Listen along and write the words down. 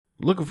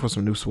Looking for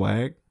some new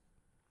swag,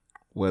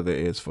 whether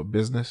it's for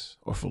business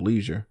or for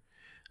leisure,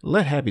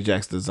 let Happy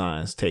Jacks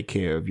Designs take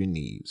care of your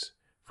needs.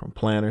 From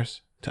planners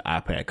to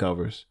iPad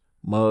covers,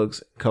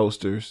 mugs,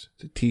 coasters,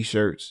 to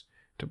t-shirts,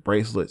 to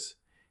bracelets,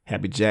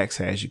 Happy Jacks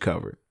has you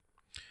covered.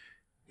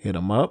 Hit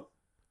them up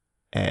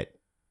at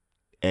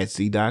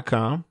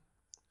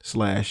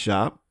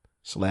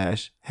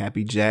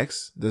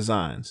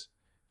etsy.com/shop/HappyJacksDesigns.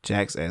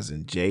 Jacks as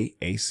in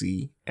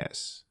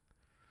JACS.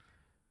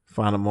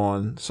 Find them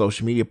on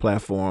social media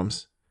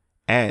platforms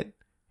at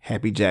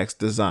Happy Jacks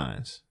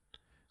Designs.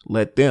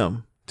 Let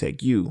them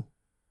take you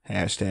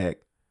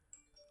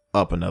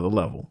 #up another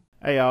level.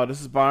 Hey y'all, this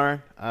is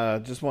Byron.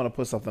 Just want to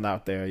put something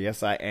out there.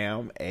 Yes, I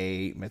am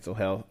a mental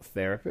health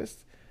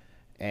therapist.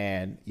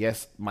 And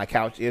yes, my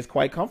couch is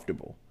quite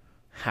comfortable.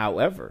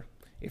 However,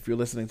 if you're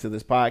listening to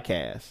this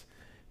podcast,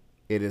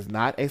 it is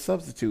not a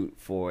substitute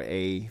for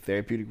a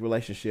therapeutic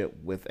relationship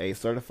with a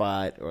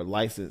certified or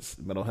licensed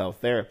mental health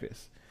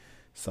therapist.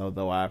 So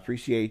though I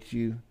appreciate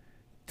you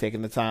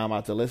taking the time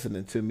out to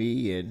listen to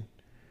me and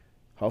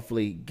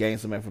hopefully gain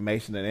some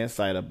information and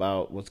insight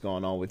about what's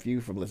going on with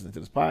you from listening to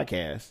this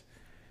podcast,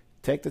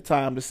 take the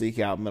time to seek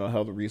out mental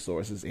health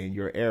resources in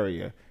your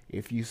area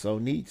if you so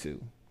need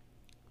to.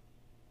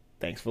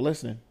 Thanks for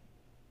listening,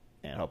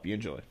 and I hope you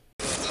enjoy.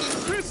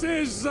 This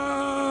is,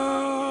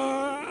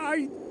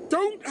 I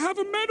don't have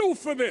a medal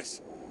for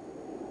this.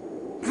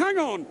 Hang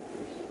on.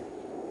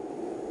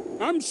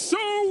 I'm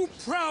so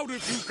proud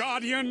of you,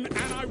 Guardian,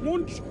 and I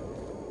want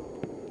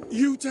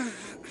you to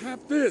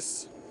have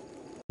this.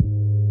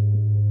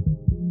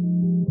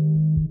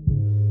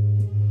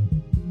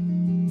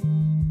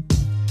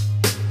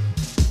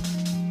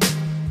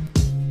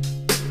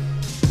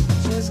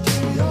 Just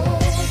give your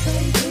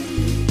faith in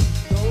me.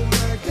 Don't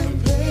act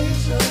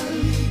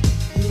impatiently.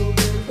 You'll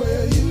get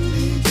where you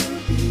need to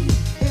be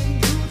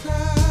in due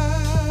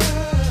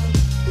time.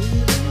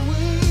 Even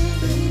when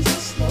things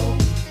are slow,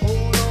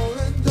 hold on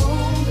and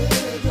don't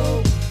let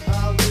go.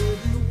 I'll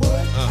give you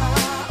what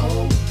I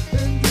owe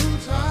in due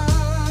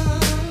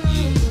time.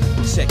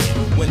 Check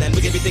it. When that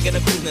nigga be thinking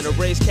of cruising, a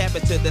race cap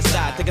it to the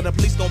side. Thinking the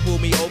police gon' pull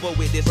me over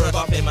with this rub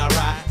off in my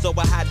ride. So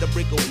I had to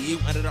brick with you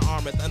under the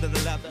armrest, under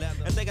the leather.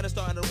 And thinking of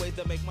starting ways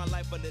to make my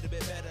life a little bit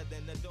better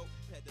than the dope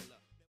peddler.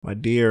 My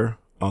dear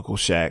Uncle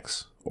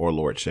Shax or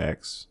Lord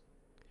Shax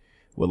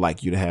would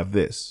like you to have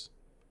this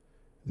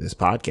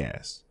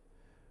podcast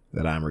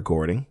that I'm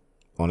recording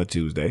on a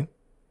Tuesday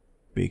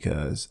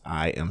because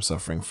I am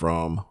suffering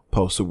from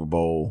post-Super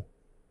Bowl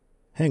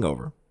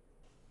hangover.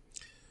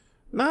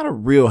 Not a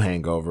real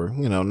hangover,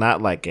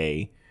 not like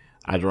I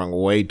drank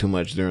way too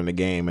much during the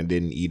game and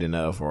didn't eat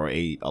enough, or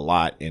ate a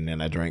lot and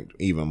then I drank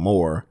even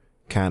more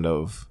kind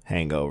of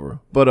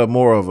hangover, but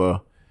more of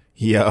a,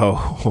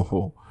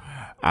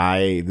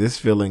 this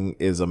feeling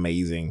is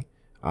amazing.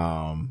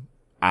 I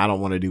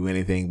don't want to do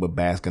anything but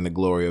bask in the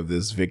glory of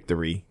this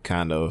victory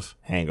kind of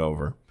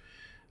hangover.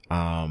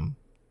 And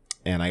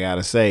I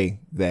gotta say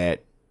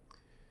that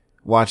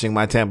watching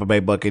my Tampa Bay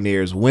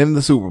Buccaneers win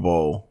the Super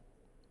Bowl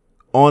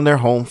on their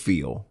home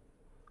field,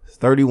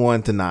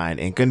 31-9,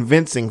 in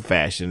convincing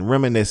fashion,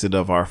 reminiscent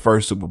of our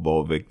first Super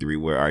Bowl victory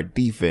where our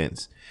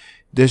defense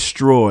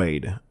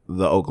destroyed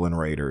the Oakland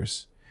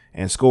Raiders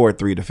and scored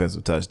 3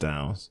 defensive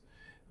touchdowns.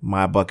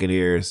 My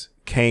Buccaneers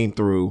came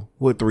through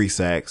with 3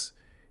 sacks,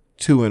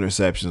 2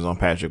 interceptions on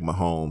Patrick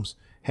Mahomes,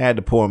 had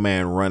the poor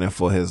man running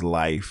for his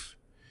life.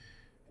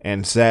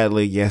 And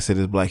sadly, yes, it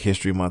is Black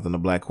History Month and the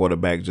black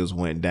quarterback just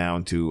went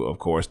down to, of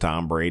course,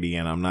 Tom Brady.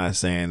 And I'm not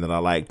saying that I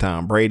like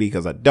Tom Brady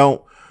because I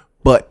don't,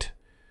 but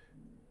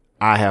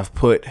I have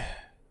put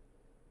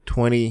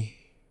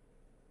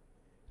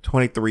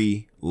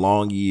 23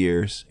 long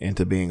years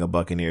into being a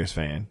Buccaneers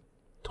fan.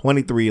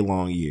 23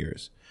 long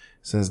years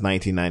since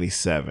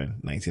 1997,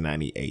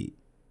 1998.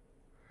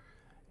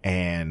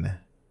 And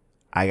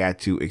I got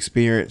to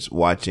experience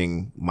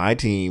watching my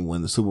team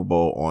win the Super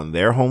Bowl on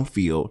their home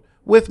field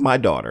with my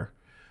daughter,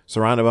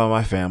 surrounded by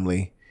my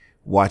family,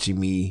 watching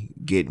me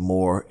get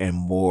more and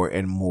more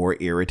and more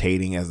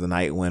irritating as the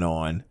night went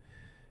on.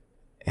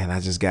 And I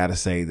just got to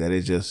say that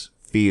it just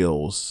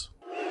feels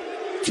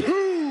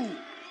Too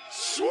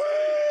sweet!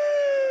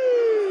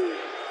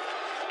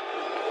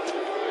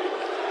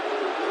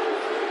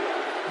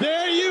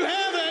 There you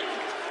have it!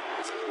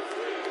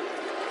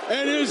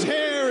 And his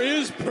hair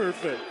is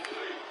perfect.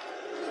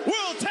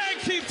 World Tag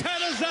Team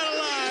titles on the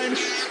line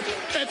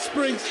at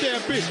Spring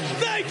Stampede.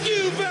 Thank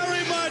you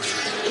very much.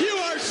 You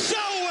are so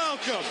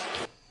welcome.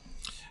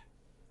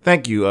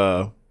 Thank you,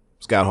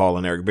 Scott Hall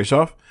and Eric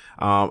Bischoff.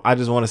 I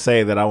just want to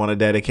say that I want to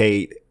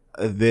dedicate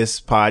this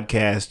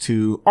podcast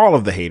to all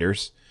of the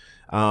haters,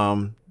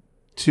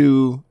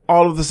 to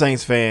all of the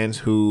Saints fans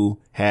who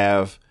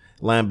have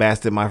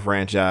lambasted my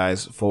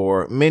franchise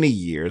for many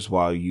years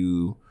while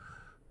you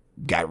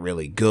got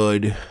really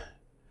good,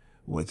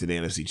 went to the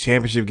NFC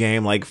Championship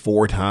game like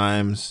 4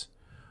 times,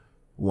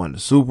 won the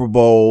Super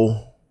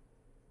Bowl,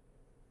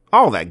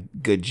 all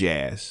that good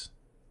jazz,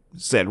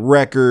 set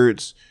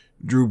records,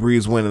 Drew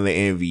Brees winning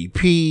the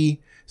MVP,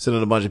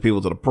 sending a bunch of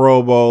people to the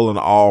Pro Bowl and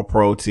the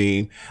All-Pro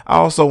team. I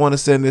also want to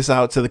send this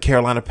out to the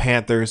Carolina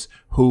Panthers,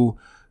 who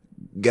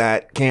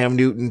got Cam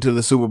Newton to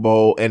the Super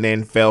Bowl and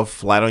then fell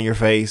flat on your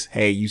face.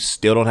 Hey, you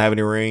still don't have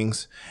any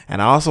rings.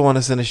 And I also want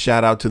to send a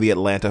shout out to the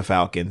Atlanta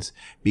Falcons,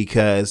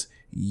 because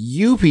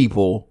you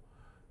people,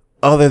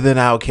 other than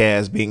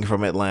Outkast being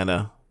from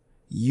Atlanta,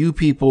 you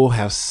people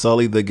have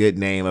sullied the good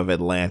name of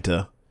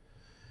Atlanta.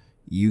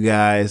 You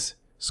guys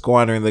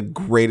squandering the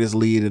greatest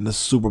lead in the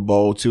Super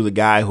Bowl to the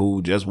guy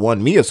who just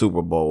won me a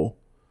Super Bowl.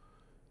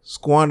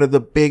 Squandered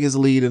the biggest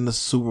lead in the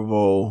Super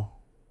Bowl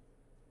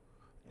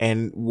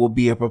and will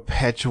be a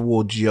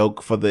perpetual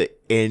joke for the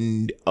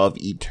end of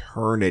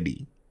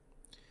eternity.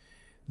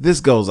 This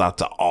goes out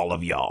to all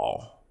of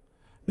y'all,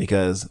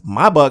 because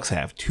my Bucks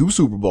have 2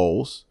 Super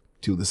Bowls,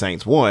 to the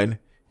Saints 1,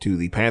 to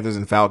the Panthers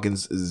and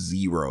Falcons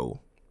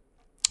 0.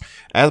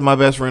 As my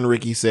best friend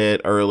Ricky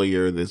said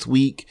earlier this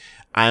week,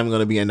 I'm going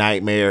to be a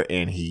nightmare,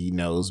 and he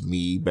knows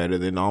me better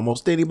than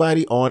almost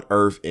anybody on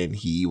earth, and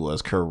he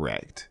was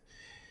correct.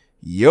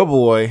 Your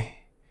boy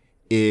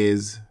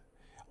is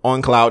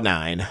on cloud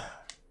 9.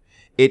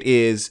 It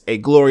is a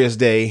glorious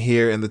day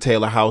here in the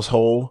Taylor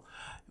household.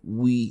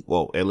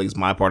 Well, at least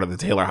my part of the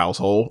Taylor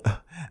household,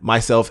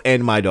 myself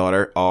and my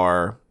daughter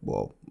are,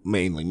 well,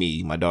 mainly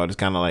me. My daughter's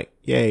kind of like,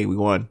 yay, we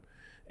won.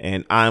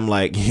 And I'm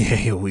like,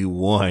 yay, we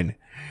won.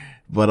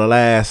 But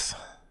alas,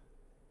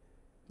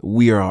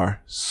 we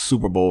are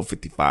Super Bowl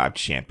 55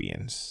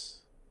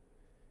 champions.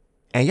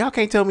 And y'all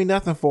can't tell me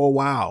nothing for a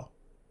while.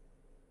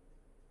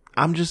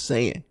 I'm just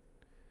saying.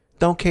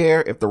 Don't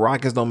care if the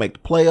Rockets don't make the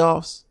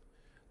playoffs.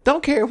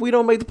 Don't care if we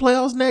don't make the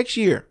playoffs next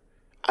year.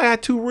 I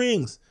got 2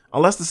 rings.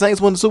 Unless the Saints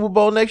win the Super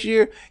Bowl next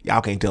year, y'all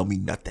can't tell me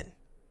nothing.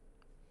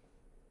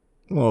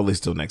 Well, at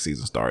least till next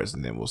season starts,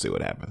 and then we'll see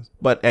what happens.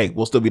 But hey,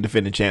 we'll still be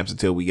defending champs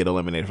until we get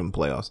eliminated from the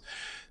playoffs.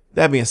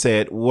 That being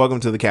said, welcome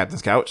to the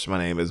Captain's Couch. My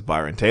name is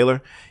Byron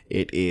Taylor.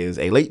 It is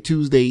a late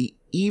Tuesday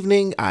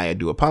evening. I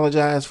do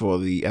apologize for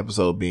the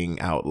episode being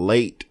out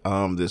late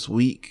this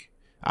week.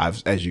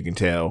 As you can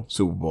tell,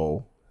 Super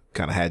Bowl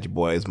kind of had your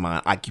boy's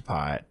mind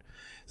occupied.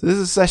 So this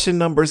is session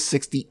number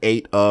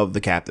 68 of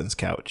the Captain's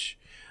Couch.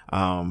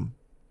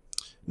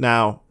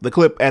 Now, the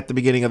clip at the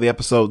beginning of the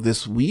episode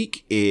this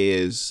week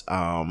is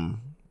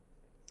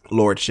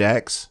Lord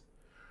Shaxx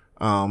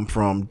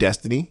from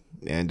Destiny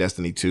and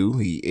Destiny 2.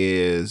 He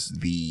is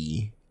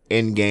the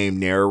in-game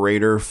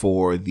narrator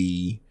for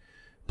the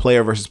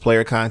player versus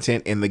player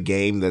content in the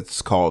game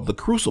that's called The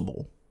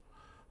Crucible.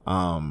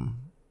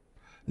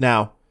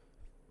 Now,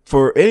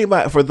 for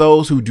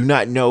those who do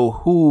not know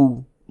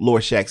who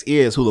Lord Shaxx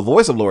is, who the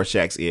voice of Lord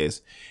Shaxx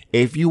is,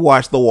 if you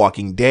watch The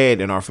Walking Dead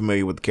and are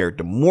familiar with the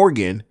character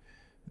Morgan,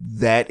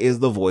 that is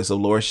the voice of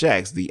Lord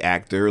Shaxx, the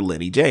actor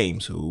Lenny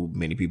James, who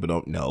many people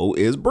don't know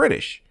is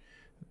British.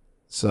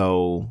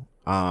 So,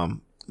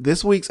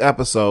 this week's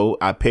episode,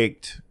 I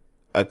picked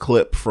a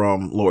clip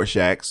from Lord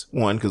Shaxx,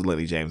 one, because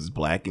Lenny James is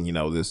black, and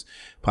this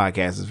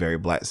podcast is very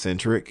black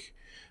centric.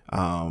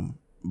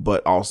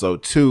 But also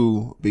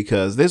 2,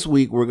 because this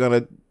week we're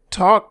going to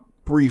talk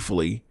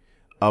briefly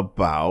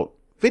about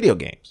video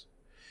games.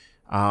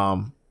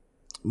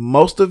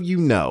 Most of you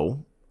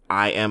know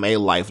I am a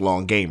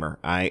lifelong gamer.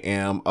 I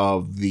am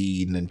of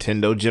the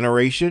Nintendo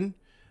generation.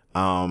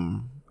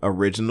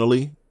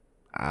 Originally,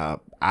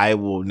 I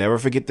will never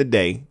forget the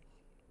day,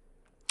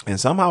 and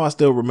somehow I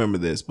still remember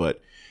this,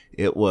 but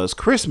it was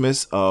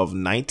Christmas of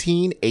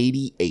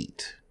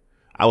 1988.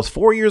 I was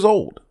 4 years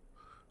old.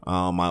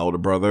 My older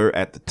brother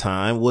at the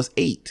time was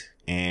 8,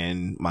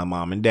 and my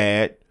mom and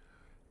dad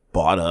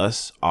bought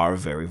us our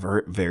very,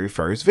 very, very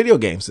first video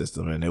game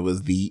system, and it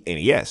was the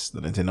NES,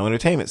 the Nintendo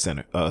Entertainment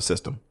Center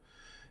system.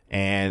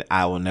 And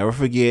I will never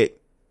forget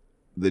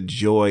the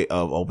joy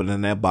of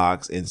opening that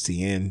box and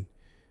seeing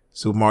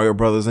Super Mario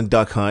Brothers and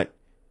Duck Hunt,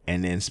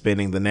 and then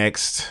spending the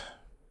next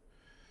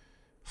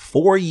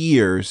 4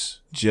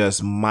 years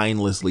just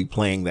mindlessly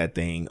playing that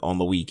thing on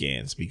the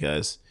weekends,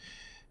 because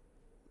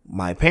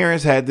my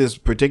parents had this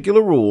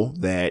particular rule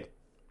that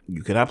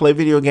you cannot play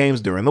video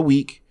games during the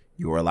week.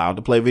 You were allowed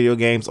to play video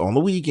games on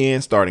the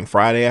weekend, starting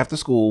Friday after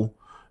school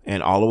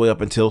and all the way up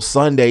until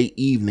Sunday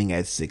evening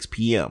at 6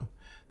 p.m.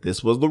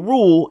 This was the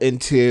rule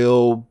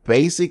until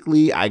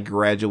basically I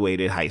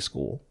graduated high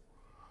school.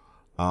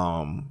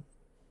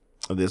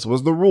 This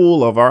was the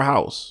rule of our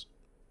house.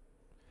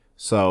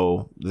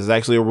 So this is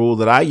actually a rule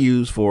that I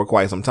use for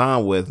quite some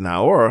time with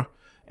Naora.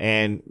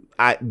 And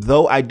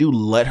though I do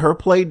let her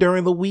play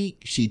during the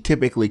week, she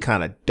typically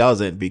kind of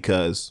doesn't,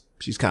 because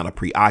she's kind of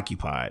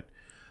preoccupied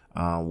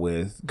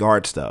with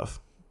guard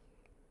stuff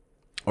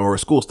or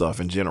school stuff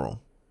in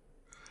general.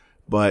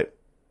 But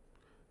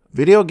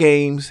video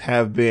games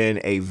have been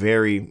a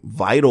very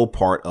vital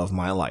part of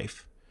my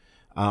life.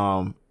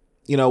 One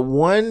of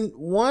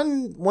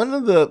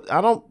the,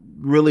 I don't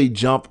really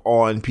jump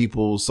on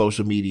people's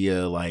social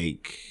media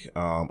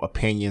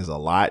opinions a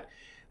lot,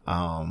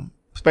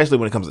 especially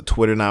when it comes to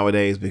Twitter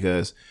nowadays,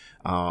 because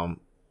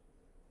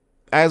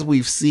as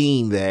we've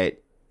seen that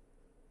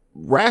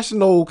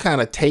rational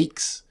kind of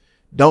takes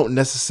don't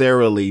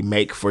necessarily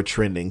make for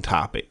trending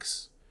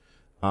topics.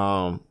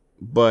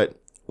 But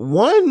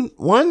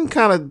one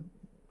kind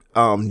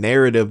of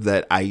narrative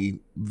that I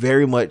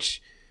very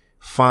much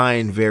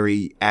find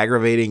very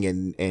aggravating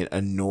and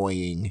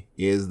annoying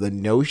is the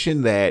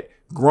notion that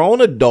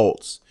grown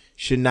adults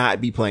should not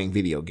be playing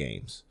video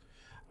games.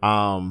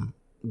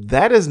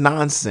 That is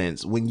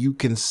nonsense when you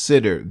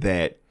consider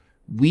that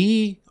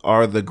we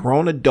are the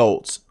grown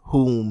adults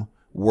whom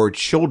were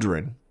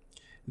children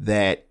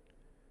that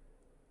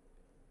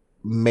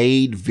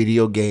made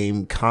video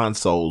game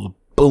consoles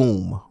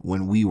boom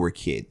when we were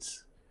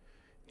kids.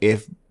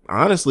 If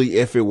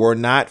it were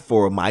not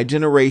for my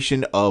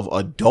generation of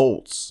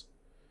adults,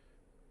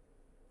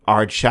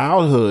 our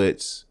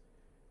childhoods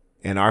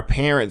and our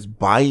parents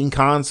buying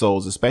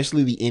consoles,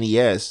 especially the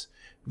NES,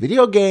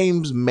 video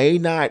games may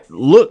not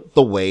look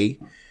the way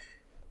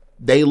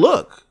they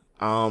look.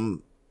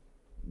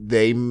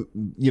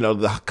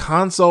 The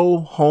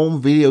console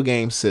home video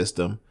game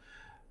system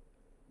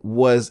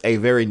was a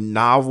very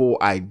novel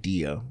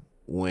idea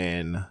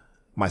when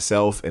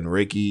myself and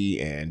Ricky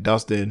and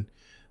Dustin,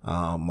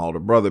 my older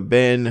brother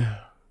Ben,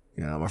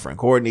 my friend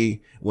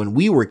Courtney, when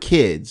we were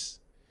kids,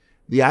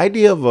 the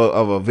idea of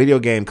a video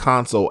game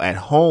console at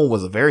home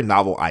was a very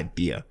novel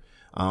idea.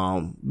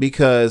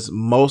 Because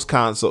most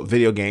console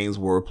video games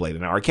were played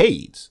in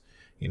arcades,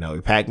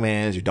 your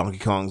Pac-Mans, your Donkey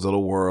Kongs of the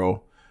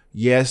world.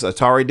 Yes,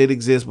 Atari did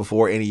exist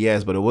before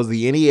NES, but it was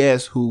the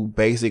NES who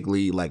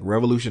basically like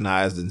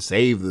revolutionized and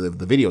saved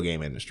the video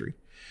game industry.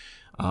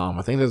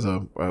 I think there's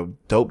a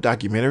dope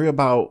documentary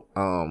about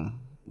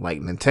like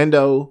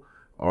Nintendo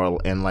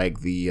and like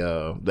the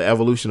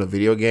evolution of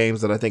video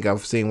games that I think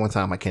I've seen one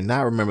time. I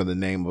cannot remember the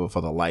name of it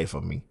for the life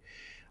of me.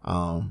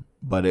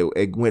 But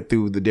it went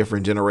through the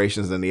different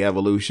generations and the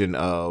evolution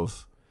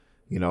of,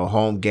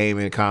 home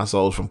gaming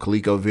consoles from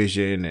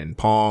ColecoVision and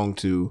Pong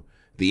to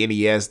the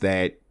NES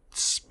that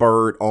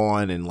spurred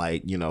on and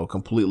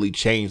completely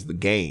changed the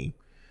game.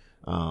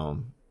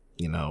 To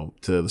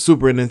the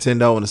Super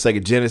Nintendo and the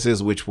Sega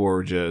Genesis, which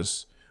were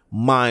just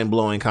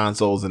mind-blowing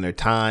consoles in their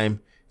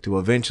time, to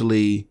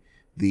eventually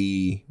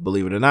the,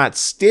 believe it or not,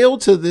 still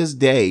to this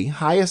day,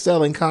 highest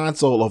selling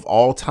console of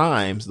all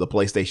times, the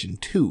PlayStation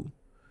 2,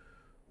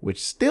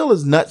 which still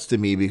is nuts to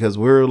me because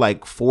we're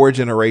like 4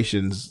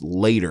 generations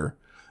later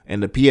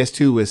and the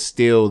PS2 is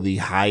still the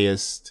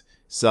highest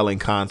selling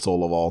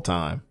console of all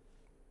time.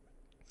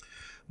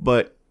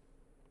 But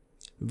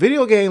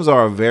video games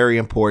are a very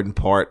important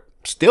part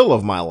still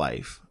of my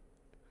life.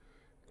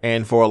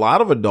 And for a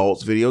lot of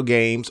adults, video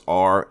games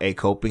are a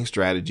coping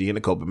strategy and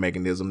a coping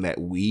mechanism that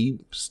we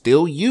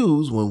still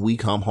use when we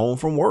come home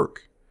from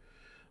work.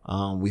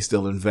 We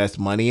still invest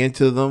money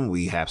into them.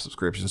 We have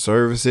subscription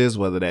services,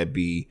 whether that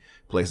be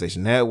PlayStation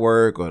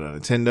Network or the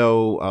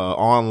Nintendo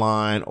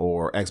Online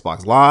or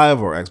Xbox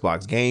Live or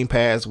Xbox Game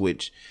Pass,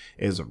 which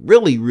is a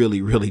really,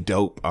 really, really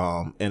dope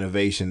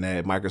innovation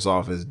that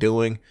Microsoft is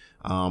doing.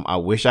 I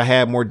wish I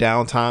had more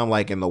downtime,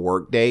 like in the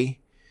workday,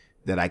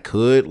 that I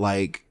could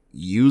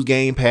use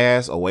Game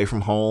Pass away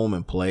from home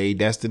and play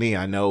Destiny.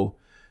 I know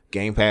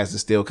Game Pass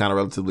is still kind of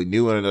relatively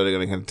new, and I know they're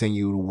going to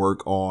continue to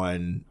work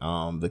on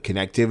the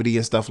connectivity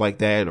and stuff like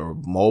that, or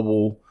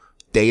mobile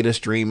data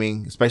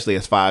streaming, especially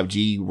as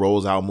 5G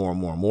rolls out more and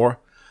more and more.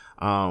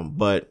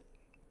 But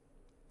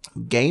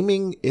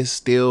gaming is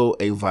still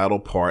a vital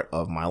part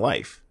of my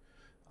life.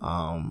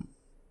 And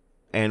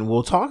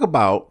we'll talk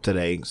about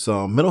today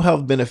some mental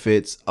health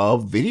benefits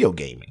of video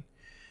gaming.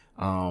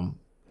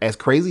 As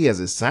crazy as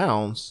it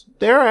sounds,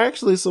 there are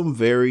actually some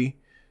very,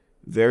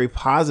 very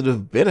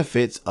positive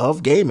benefits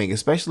of gaming,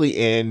 especially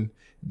in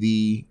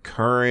the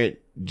current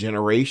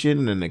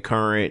generation and the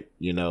current,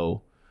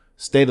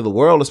 state of the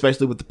world,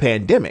 especially with the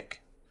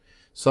pandemic.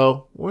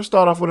 So we'll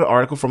start off with an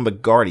article from The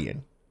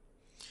Guardian,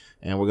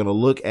 and we're going to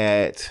look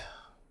at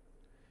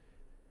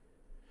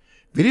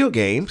video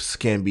games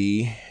can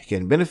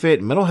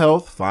benefit mental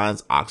health,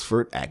 finds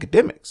Oxford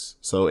academics.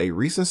 So a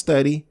recent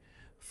study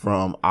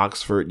from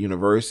Oxford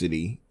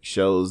University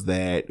shows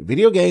that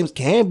video games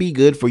can be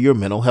good for your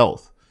mental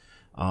health.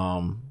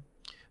 The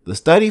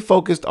study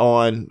focused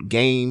on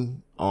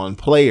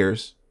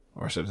gamers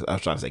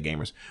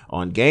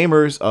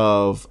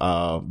of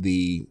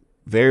the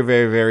very,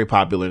 very, very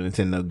popular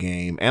Nintendo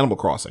game Animal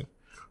Crossing,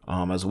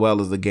 as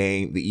well as the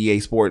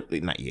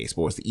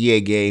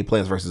EA game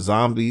Plants vs.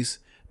 Zombies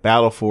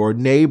Battle for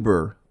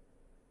Neighborville,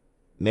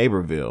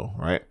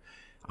 right?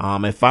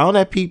 And found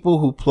that people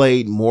who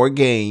played more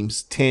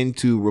games tend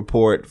to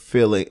report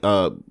feelings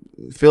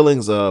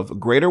of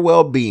greater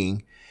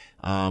well-being,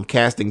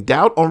 casting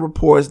doubt on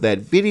reports that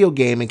video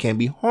gaming can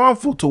be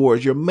harmful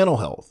towards your mental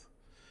health.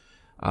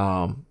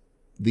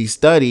 The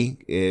study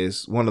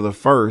is one of the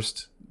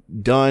first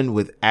done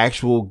with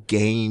actual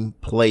game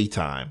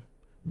playtime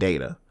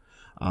data.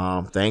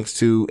 Thanks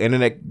to the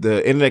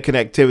internet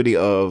connectivity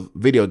of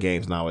video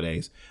games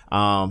nowadays.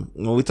 When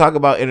we talk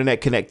about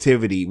internet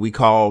connectivity, we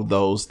call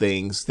those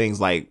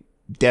things like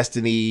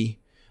Destiny,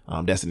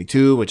 Destiny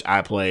 2, which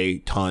I play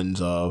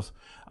tons of,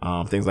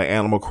 things like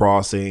Animal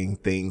Crossing,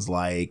 things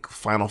like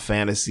Final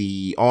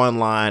Fantasy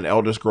Online,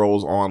 Elder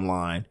Scrolls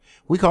Online.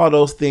 we call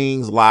those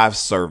things live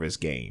service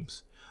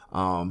games.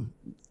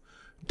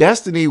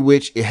 Destiny,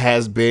 which it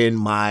has been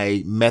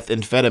my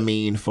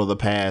methamphetamine for the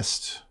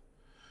past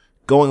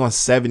going on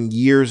 7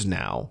 years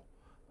now,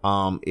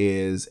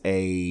 is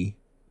a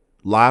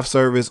live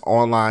service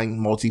online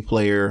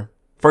multiplayer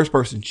first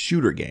person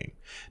shooter game.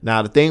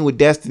 Now, the thing with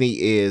Destiny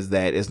is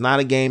that it's not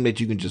a game that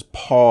you can just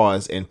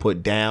pause and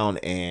put down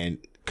and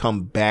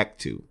come back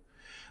to.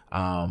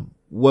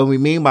 What we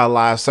mean by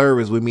live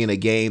service, we mean a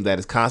game that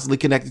is constantly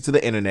connected to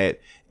the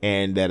internet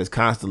and that is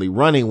constantly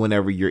running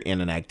whenever you're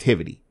in an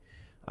activity.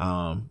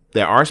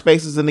 There are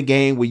spaces in the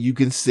game where you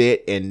can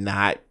sit and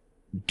not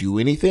do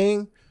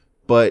anything,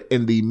 but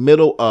in the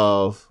middle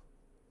of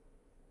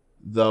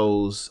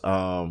those,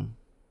 in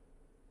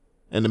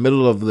the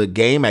middle of the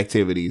game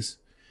activities,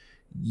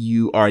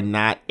 you are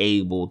not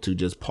able to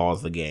just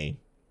pause the game.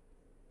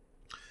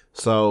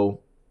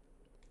 So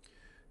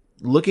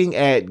looking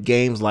at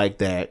games like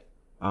that,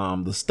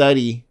 the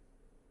study,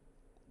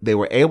 they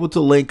were able to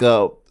link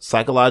up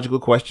psychological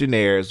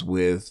questionnaires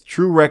with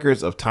true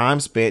records of time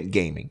spent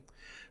gaming.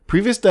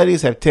 Previous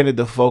studies have tended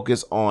to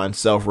focus on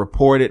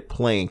self-reported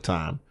playing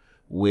time,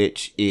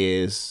 which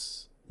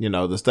is,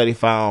 the study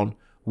found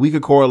weaker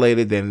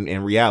correlated than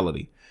in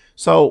reality.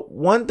 So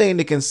one thing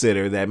to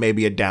consider that may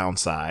be a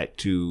downside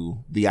to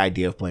the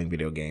idea of playing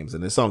video games,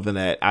 and it's something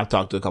that I've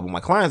talked to a couple of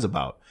my clients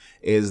about,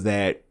 is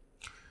that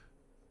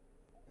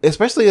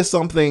especially as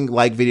something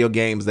like video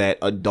games that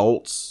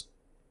adults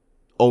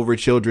over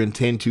children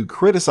tend to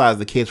criticize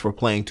the kids for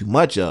playing too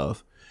much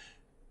of,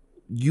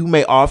 you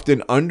may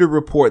often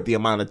underreport the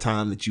amount of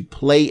time that you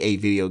play a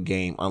video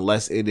game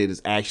unless it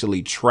is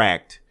actually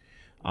tracked.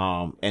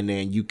 And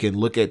then you can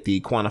look at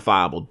the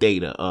quantifiable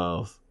data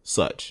of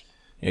such.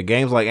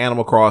 Games like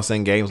Animal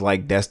Crossing, games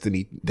like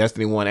Destiny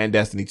 1 and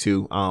Destiny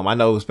 2. I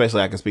know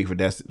especially I can speak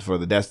for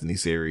the Destiny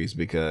series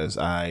because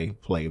I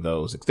play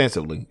those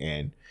extensively.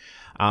 And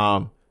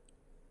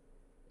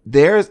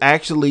there's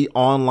actually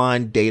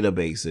online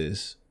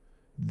databases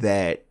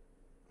that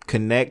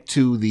connect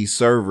to the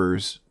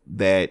servers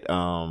that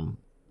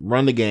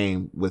run the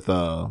game with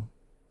from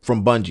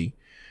Bungie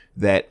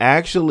that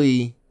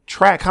actually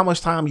track how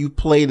much time you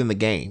played in the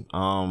game.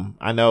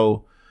 I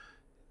know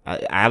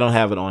I don't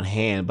have it on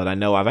hand, but I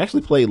know I've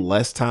actually played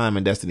less time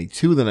in Destiny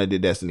 2 than I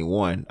did Destiny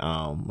 1.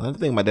 I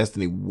think my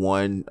Destiny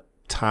 1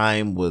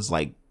 time was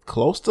like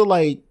close to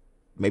like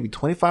maybe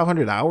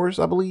 2,500 hours,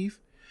 I believe.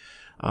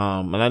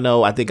 And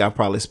I think I've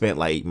probably spent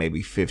like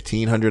maybe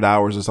 1,500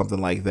 hours or something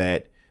like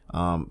that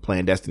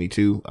playing Destiny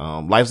 2.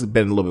 Life's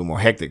been a little bit more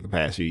hectic the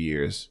past few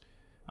years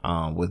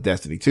with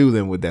Destiny 2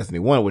 than with Destiny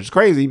 1, which is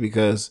crazy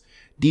because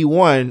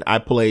D1 I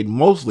played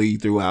mostly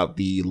throughout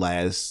the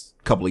last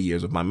couple of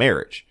years of my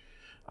marriage.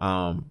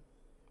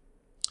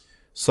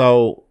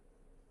 So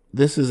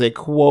this is a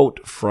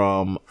quote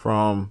from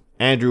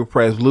Andrew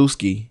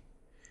Przlewski,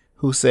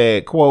 who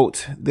said,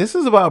 quote, "This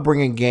is about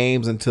bringing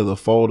games into the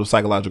fold of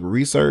psychological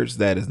research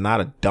that is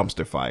not a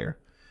dumpster fire.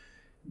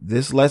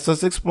 This lets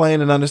us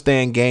explain and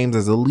understand games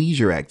as a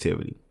leisure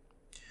activity.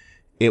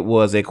 It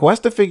was a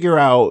quest to figure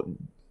out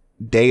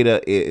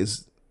data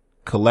is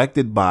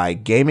collected by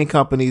gaming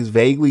companies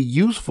vaguely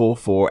useful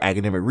for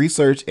academic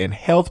research and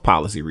health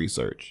policy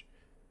research."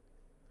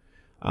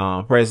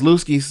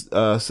 Przlewski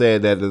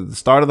said that at the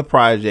start of the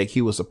project,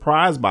 he was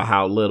surprised by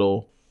how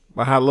little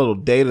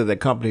data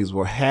that companies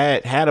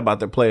had about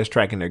their players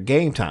tracking their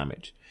game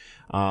timage.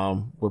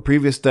 With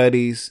previous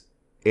studies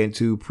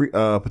into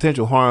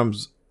potential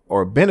harms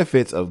or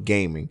benefits of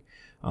gaming,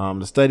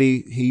 the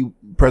study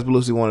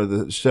Przlewski wanted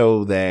to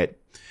show that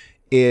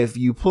if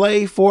you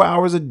play 4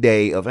 hours a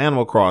day of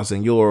Animal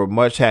Crossing, you're a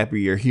much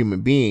happier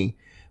human being.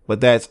 But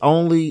that's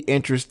only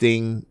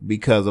interesting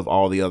because of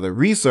all the other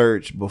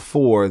research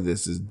before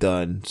this is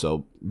done.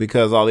 So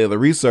because all the other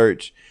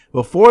research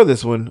before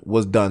this one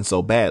was done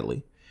so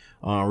badly.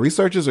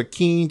 Researchers are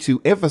keen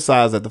to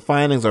emphasize that the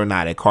findings are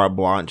not a carte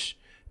blanche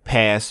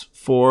pass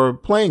for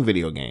playing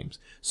video games.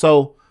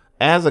 So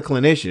as a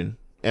clinician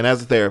and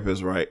as a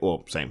therapist, right?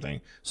 Well, same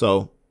thing.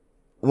 So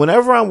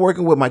whenever I'm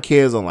working with my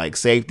kids on like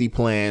safety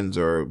plans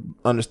or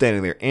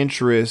understanding their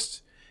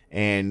interests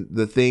and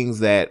the things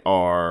that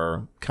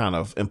are kind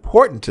of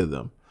important to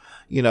them,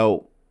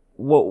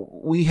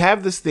 what we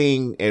have this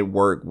thing at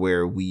work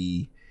where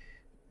we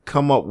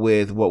come up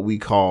with what we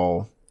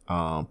call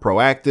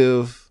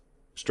proactive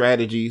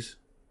strategies.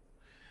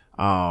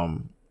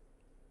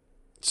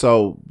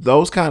 So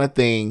those kind of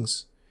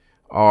things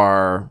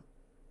are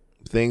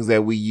things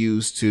that we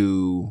use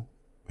to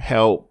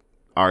help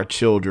our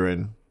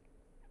children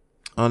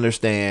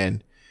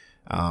understand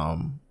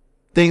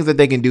things that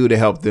they can do to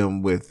help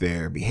them with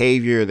their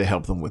behavior, to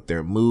help them with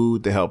their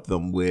mood, to help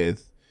them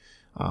with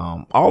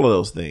all of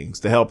those things,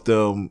 to help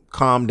them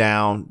calm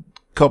down,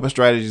 coping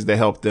strategies that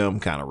help them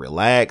kind of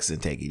relax and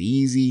take it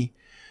easy.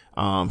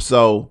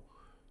 So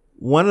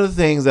one of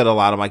the things that a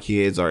lot of my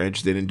kids are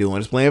interested in doing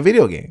is playing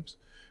video games,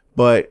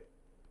 but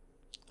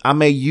I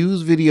may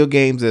use video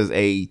games as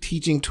a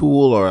teaching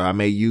tool, or I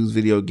may use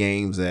video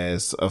games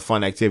as a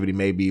fun activity,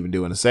 maybe even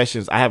doing the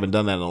sessions. I haven't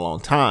done that in a long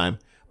time,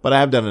 but I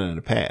have done it in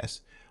the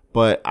past.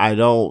 But I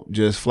don't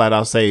just flat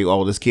out say,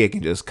 oh, this kid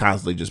can just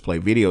constantly just play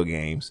video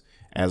games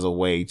as a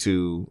way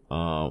to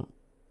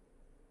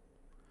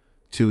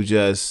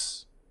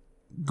just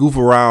goof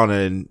around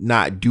and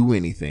not do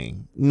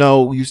anything.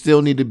 No, you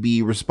still need to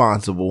be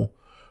responsible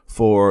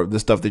for the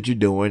stuff that you're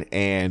doing.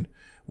 And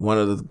one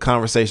of the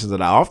conversations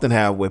that I often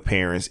have with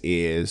parents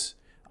is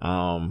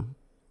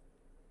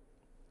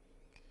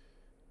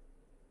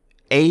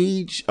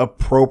age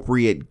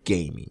appropriate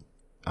gaming.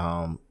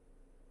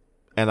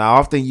 And I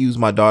often use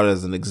my daughter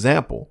as an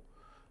example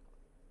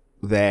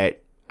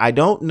that I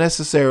don't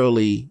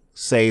necessarily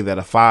say that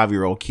a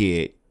 5-year-old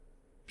kid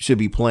should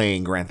be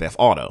playing Grand Theft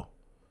Auto.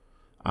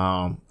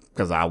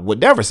 Because I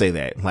would never say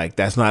that. Like,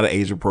 that's not an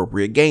age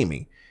appropriate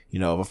gaming. You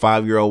know, if a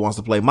 5-year-old wants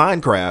to play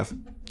Minecraft,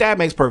 that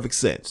makes perfect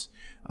sense.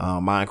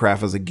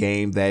 Minecraft is a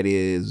game that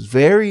is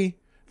very,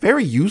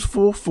 very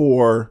useful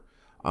for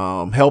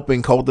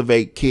helping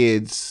cultivate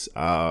kids'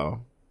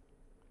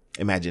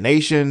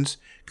 imaginations,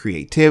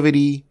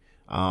 creativity,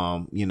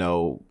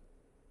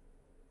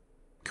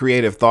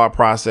 creative thought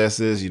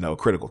processes,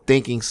 critical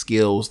thinking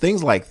skills,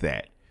 things like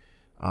that.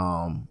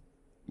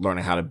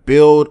 Learning how to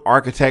build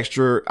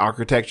architecture,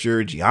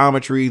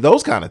 geometry,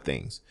 those kind of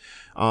things.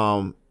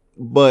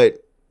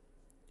 But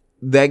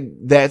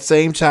that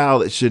same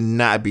child should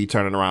not be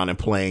turning around and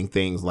playing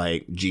things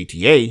like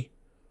GTA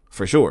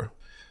for sure.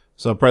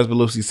 So President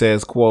Lucy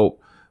says, quote,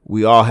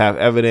 "We all have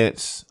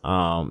evidence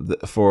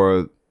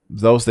for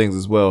those things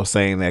as well,"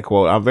 saying that,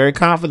 quote, "I'm very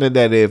confident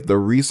that if the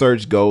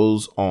research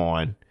goes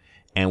on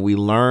and we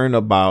learn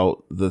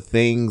about the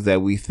things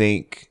that we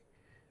think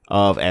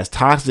of as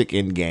toxic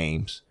in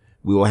games,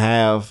 we will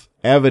have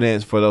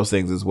evidence for those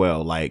things as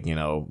well, like,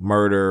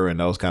 murder and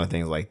those kind of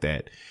things like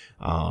that."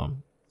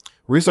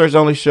 Research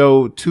only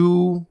showed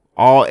 2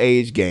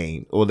 all-age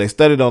games, or they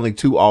studied only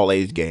 2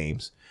 all-age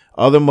games.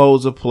 Other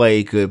modes of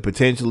play could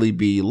potentially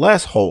be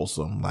less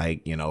wholesome,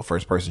 like,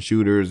 first-person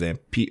shooters and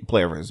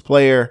player versus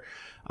player.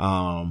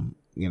 Grand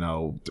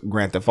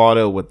Theft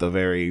Auto with the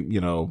very,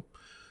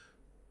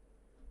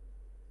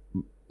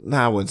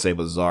 I wouldn't say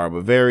bizarre,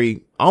 but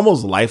very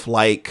almost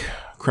lifelike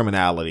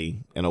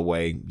criminality in a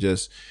way.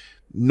 Just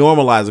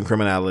normalizing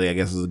criminality, I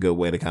guess, is a good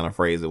way to kind of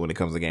phrase it when it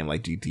comes to a game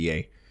like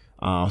GTA.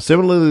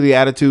 Similarly, the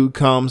attitude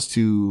comes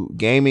to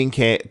gaming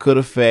could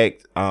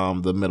affect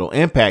the mental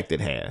impact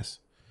it has.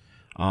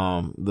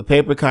 The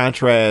paper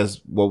contrasts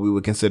what we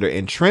would consider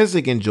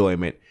intrinsic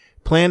enjoyment,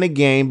 playing a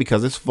game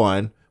because it's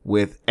fun,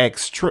 with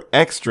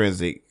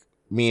extrinsic,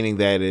 meaning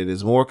that it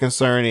is more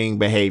concerning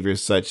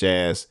behaviors such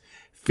as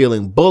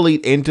feeling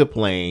bullied into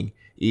playing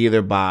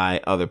either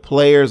by other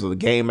players or the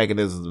game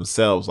mechanisms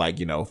themselves, like,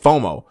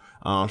 FOMO,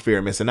 fear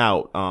of missing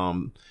out,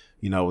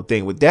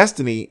 thing with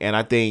Destiny. And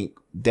I think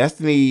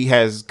Destiny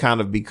has kind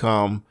of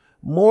become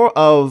more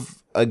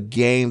of a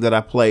game that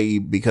I play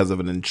because of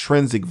an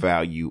intrinsic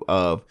value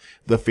of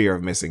the fear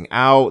of missing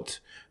out,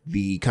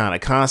 the kind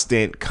of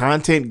constant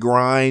content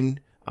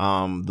grind,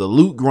 the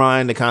loot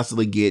grind to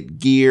constantly get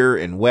gear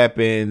and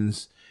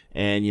weapons,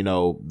 and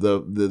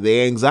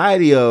the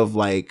anxiety of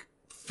like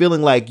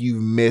feeling like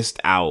you've missed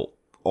out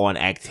on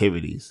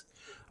activities,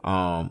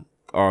 are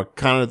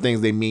kind of the things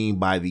they mean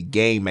by the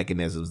game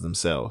mechanisms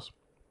themselves.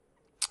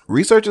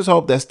 Researchers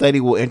hope that study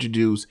will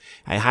introduce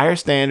a higher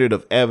standard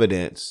of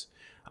evidence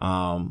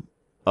to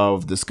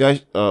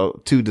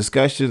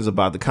discussions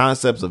about the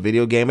concepts of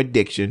video game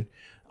addiction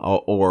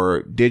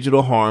or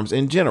digital harms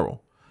in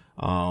general.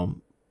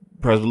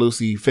 President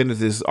Lucy finished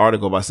this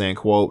article by saying,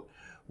 quote,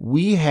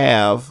 "We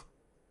have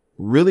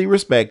really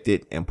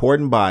respected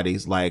important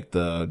bodies like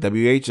the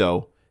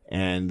WHO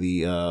and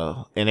the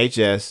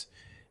NHS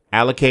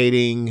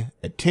allocating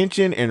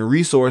attention and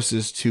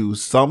resources to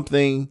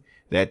something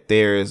that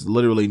there is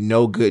literally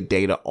no good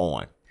data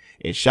on.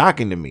 It's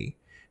shocking to me.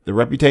 The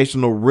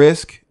reputational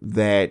risk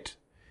that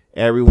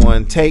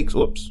everyone takes,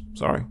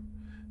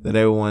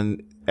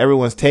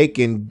 everyone's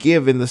taken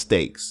given the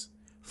stakes.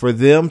 For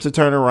them to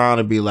turn around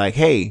and be like,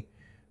 hey,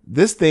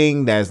 this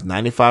thing that's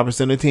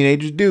 95% of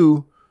teenagers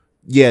do,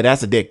 yeah,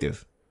 that's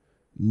addictive.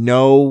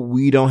 No,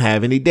 we don't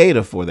have any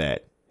data for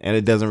that. And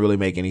it doesn't really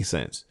make any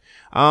sense.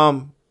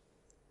 Are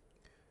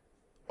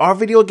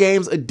video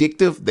games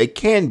addictive? They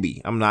can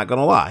be. I'm not going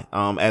to lie.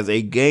 As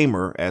a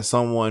gamer, as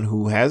someone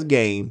who has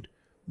gamed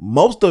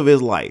most of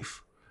his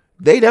life,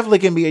 they definitely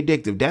can be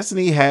addictive.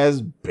 Destiny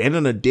has been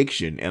an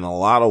addiction in a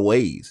lot of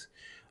ways,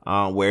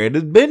 where it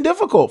has been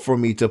difficult for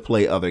me to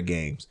play other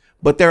games.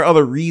 But there are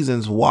other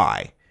reasons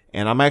why.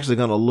 And I'm actually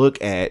going to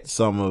look at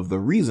some of the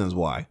reasons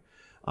why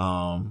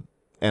in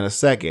a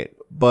second.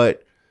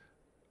 But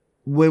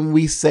when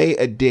we say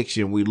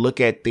addiction, we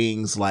look at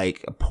things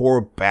like a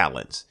poor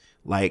balance,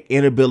 like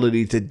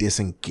inability to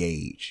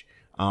disengage,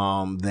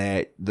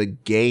 that the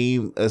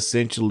game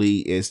essentially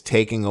is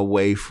taking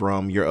away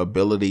from your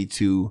ability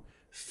to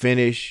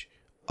finish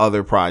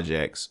other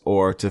projects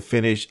or to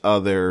finish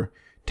other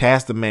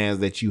task demands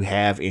that you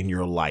have in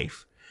your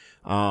life.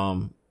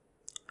 I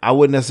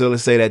wouldn't necessarily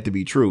say that to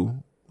be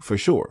true, for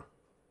sure.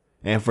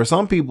 And for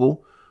some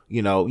people,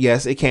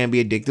 yes, it can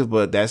be addictive,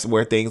 but that's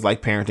where things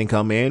like parenting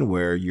come in,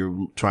 where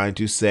you're trying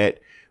to set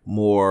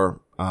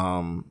more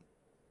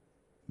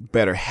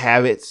better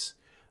habits,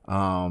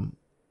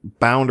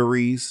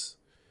 boundaries,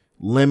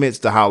 limits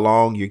to how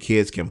long your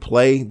kids can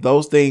play.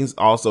 Those things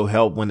also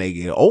help when they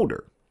get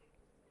older.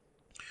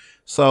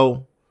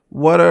 So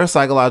what are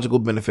psychological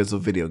benefits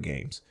of video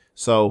games?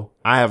 So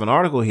I have an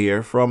article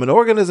here from an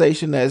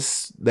organization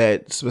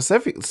that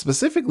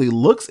specifically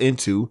looks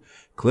into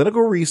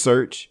clinical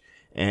research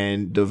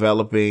and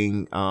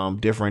developing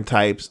different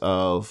types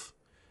of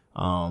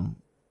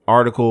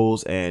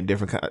articles and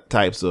different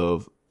types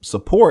of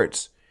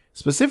supports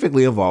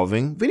specifically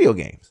involving video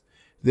games.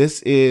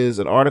 This is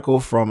an article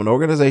from an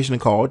organization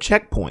called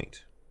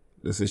Checkpoint.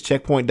 This is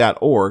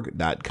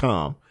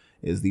checkpoint.org.com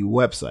is the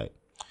website.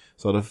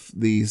 So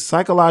the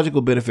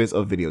psychological benefits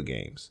of video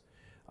games.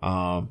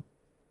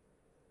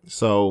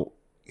 So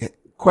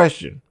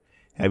question,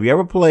 have you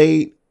ever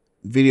played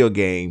video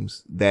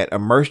games that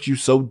immersed you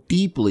so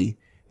deeply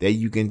that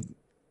you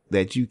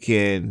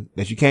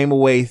came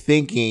away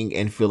thinking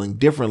and feeling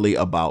differently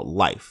about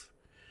life?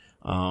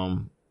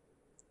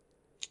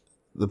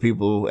 The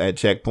people at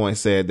Checkpoint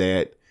said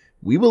that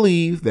we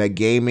believe that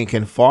gaming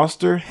can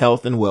foster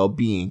health and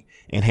well-being,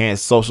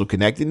 enhance social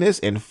connectedness,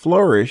 and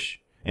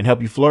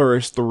help you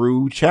flourish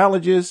through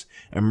challenges,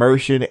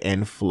 immersion,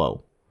 and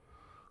flow.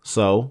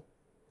 So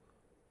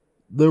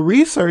the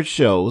research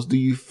shows, do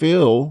you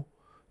feel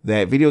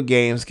that video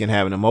games can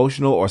have an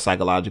emotional or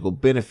psychological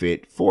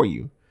benefit for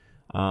you?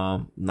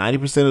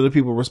 90% of the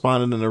people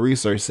responding in the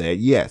research said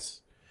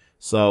yes.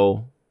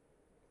 So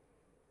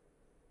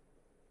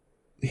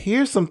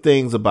here's some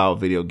things about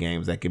video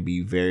games that can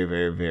be very,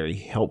 very, very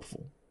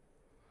helpful.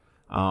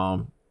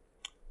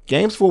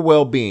 Games for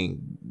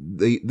well-being.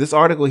 This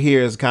article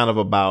here is kind of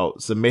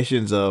about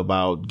submissions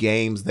about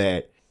games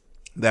that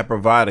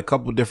provide a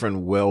couple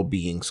different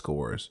well-being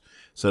scores.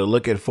 So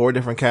look at 4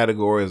 different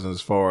categories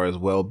as far as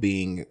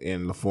well-being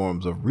in the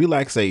forms of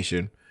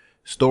relaxation,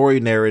 story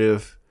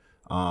narrative,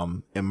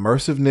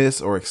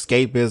 immersiveness or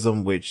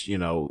escapism, which,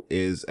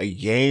 is a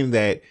game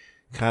that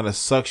kind of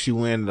sucks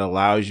you in and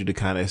allows you to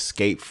kind of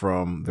escape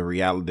from the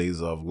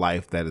realities of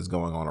life that is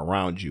going on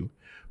around you,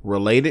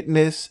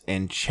 relatedness,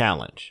 and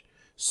challenge.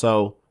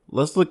 So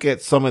let's look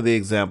at some of the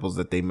examples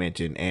that they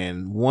mentioned,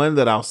 and one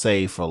that I'll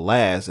say for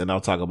last, and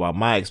I'll talk about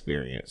my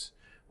experience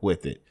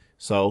with it.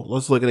 So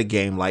let's look at a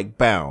game like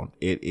Bound.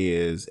 It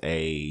is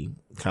a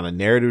kind of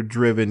narrative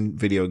driven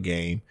video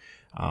game,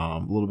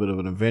 a little bit of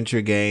an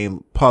adventure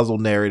game, puzzle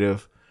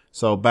narrative.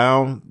 So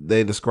Bound,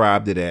 they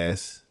described it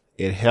as,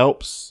 it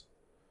helps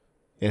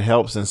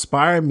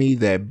inspire me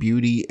that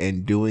beauty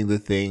and doing the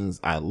things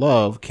I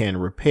love can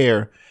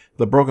repair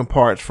the broken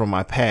parts from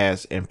my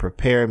past and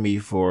prepare me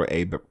for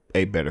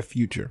a better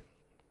future.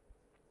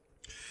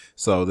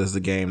 So this is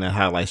a game that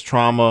highlights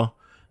trauma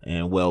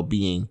and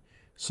well-being.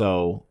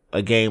 So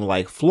a game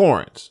like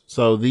Florence.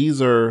 So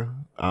these are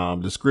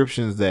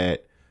descriptions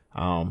that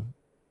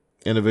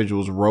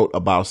individuals wrote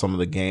about some of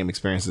the game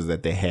experiences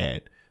that they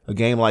had. A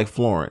game like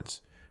Florence.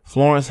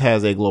 Florence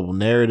has a global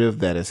narrative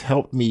that has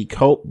helped me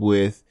cope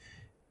with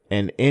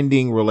an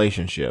ending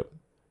relationship.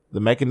 The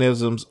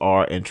mechanisms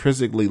are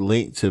intrinsically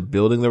linked to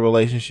building the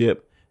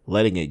relationship,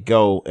 letting it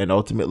go, and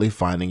ultimately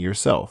finding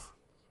yourself.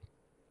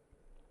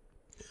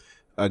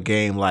 A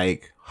game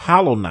like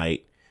Hollow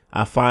Knight.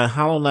 I find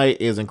Hollow Knight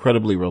is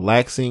incredibly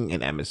relaxing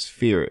and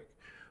atmospheric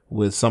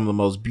with some of the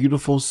most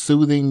beautiful,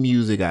 soothing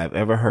music I've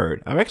ever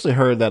heard. I've actually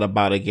heard that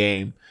about a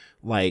game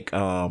like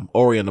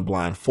Ori and the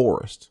Blind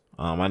Forest.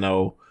 I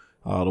know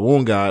the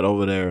one guy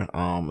over there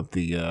at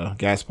the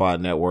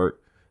Gaspod Network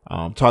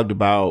talked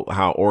about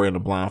how Ori and the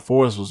Blind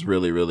Forest was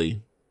really,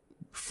 really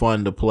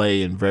fun to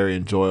play and very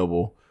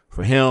enjoyable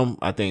for him.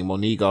 I think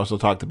Monique also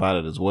talked about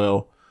it as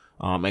well,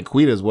 and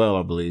Quita as well,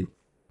 I believe,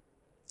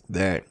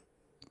 that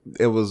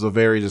it was a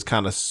very just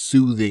kind of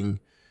soothing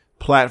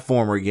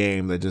platformer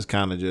game that just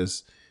kind of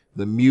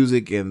the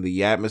music and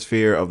the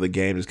atmosphere of the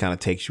game just kind of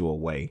takes you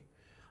away.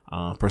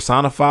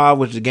 Persona 5,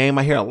 which is a game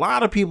I hear a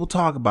lot of people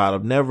talk about.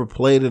 I've never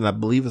played it, and I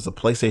believe it's a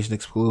PlayStation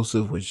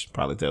exclusive, which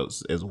probably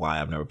is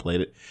why I've never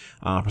played it.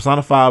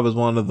 Persona 5 is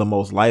one of the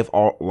most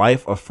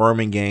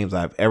life-affirming games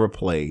I've ever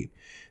played.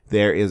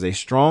 There is a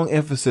strong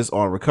emphasis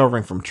on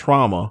recovering from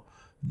trauma,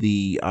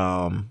 the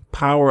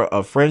power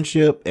of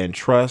friendship and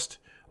trust,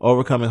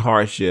 overcoming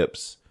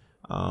hardships.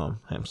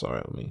 I'm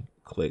sorry, let me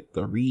click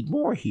the read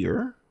more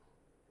here.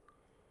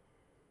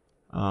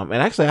 And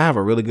actually, I have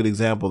a really good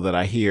example that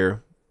I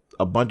hear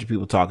a bunch of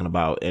people talking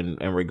about in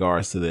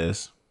regards to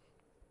this.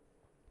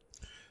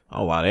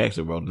 Oh wow, they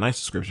actually wrote a nice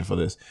description for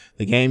this.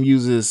 The game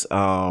uses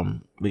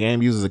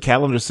a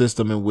calendar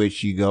system in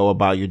which you go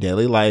about your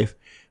daily life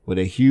with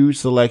a huge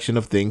selection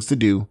of things to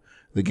do.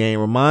 The game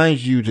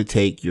reminds you to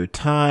take your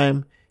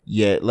time,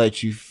 yet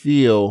lets you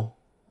feel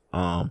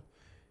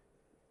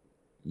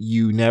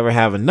you never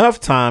have enough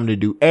time to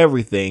do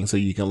everything, so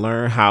you can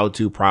learn how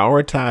to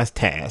prioritize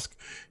tasks,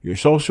 your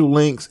social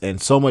links,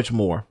 and so much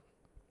more.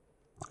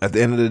 At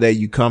the end of the day,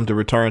 you come to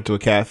return to a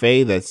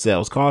cafe that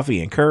sells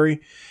coffee and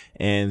curry,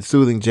 and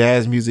soothing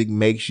jazz music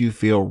makes you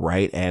feel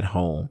right at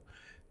home.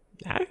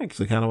 I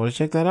actually kind of want to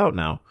check that out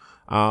now.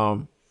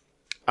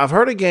 I've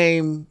heard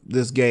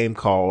this game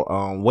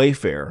called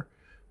Wayfarer,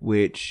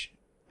 which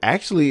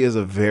actually is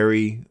a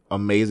very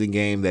amazing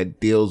game that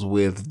deals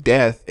with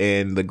death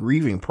and the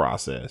grieving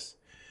process,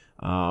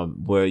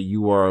 where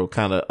you are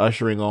kind of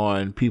ushering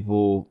on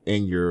people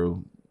in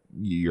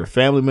your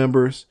family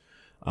members,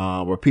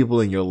 or people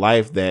in your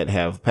life that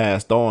have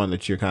passed on,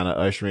 that you're kind of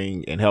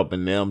ushering and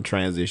helping them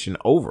transition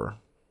over.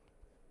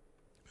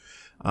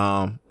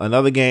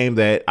 Another game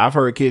that I've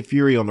heard Kid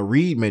Fury on the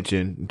Read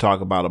mention and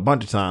talk about a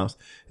bunch of times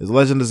is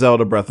Legend of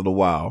Zelda Breath of the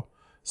Wild.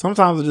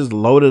 Sometimes I just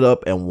load it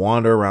up and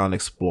wander around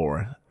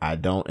exploring. I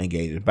don't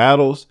engage in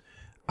battles.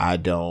 I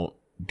don't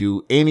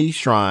do any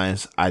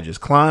shrines. I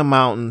just climb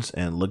mountains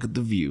and look at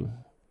the view.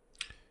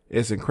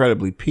 It's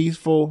incredibly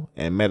peaceful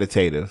and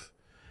meditative.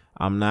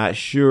 I'm not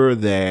sure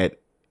that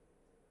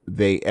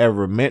they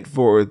ever meant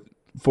for it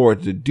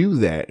to do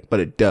that, but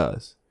it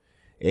does.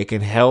 It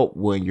can help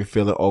when you're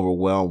feeling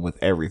overwhelmed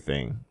with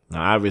everything.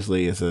 Now,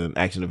 obviously, it's an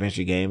action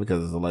adventure game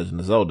because it's a Legend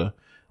of Zelda,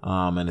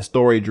 and a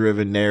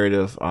story-driven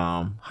narrative.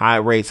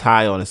 Rates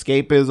high on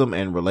escapism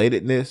and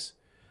relatedness.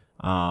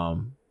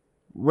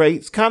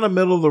 Rates kind of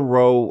middle of the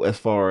road as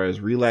far as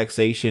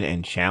relaxation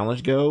and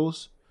challenge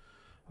goes.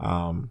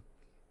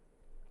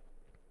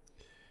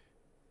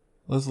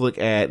 Let's look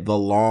at The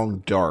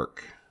Long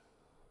Dark.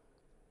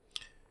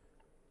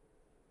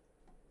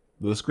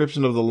 The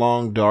description of The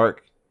Long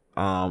Dark.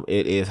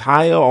 It is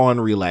higher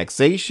on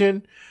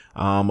relaxation,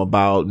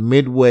 about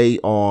midway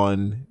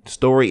on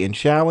story and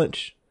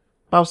challenge,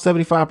 about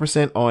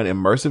 75% on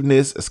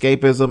immersiveness,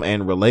 escapism,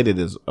 and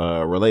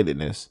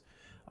relatedness.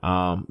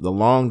 The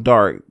Long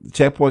Dark, the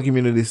Checkpoint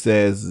community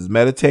says, is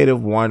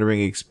meditative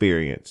wandering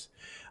experience.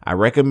 I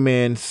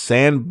recommend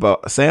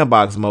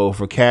sandbox mode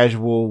for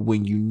casual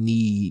when you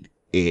need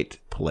it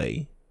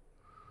play.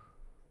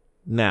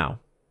 Now,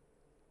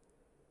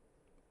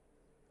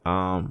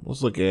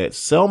 let's look at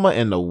Selma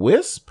and the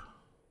Wisp.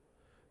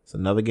 It's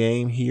another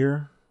game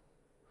here.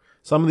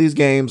 Some of these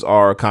games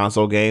are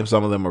console games.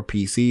 Some of them are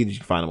PC. You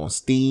can find them on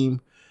Steam.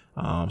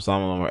 Some of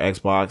them are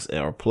Xbox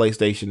or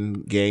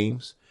PlayStation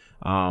games.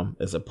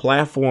 It's a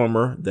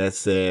platformer that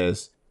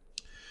says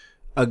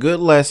a good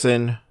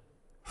lesson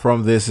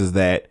from this is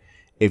that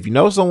if you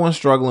know someone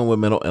struggling with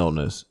mental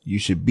illness, you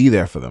should be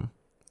there for them.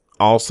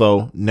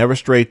 Also, never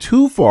stray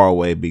too far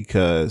away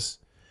because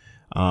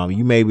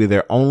you may be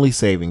their only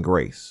saving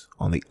grace.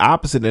 On the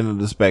opposite end of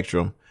the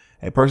spectrum,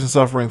 a person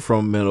suffering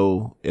from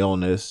mental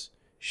illness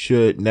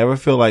should never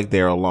feel like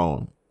they're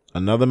alone.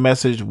 Another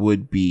message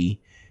would be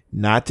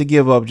not to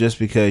give up just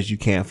because you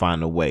can't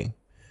find a way,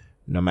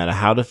 no matter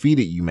how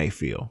defeated you may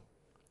feel.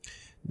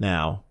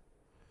 Now,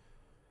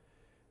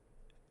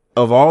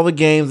 of all the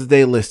games that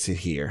they listed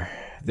here,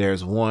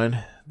 there's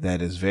one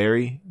that is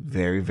very,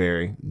 very,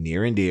 very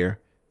near and dear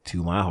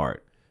to my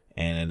heart,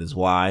 and it is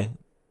why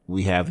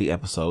we have the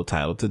episode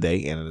titled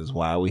today, and it is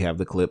why we have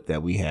the clip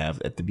that we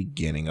have at the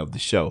beginning of the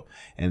show.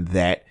 And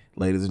that,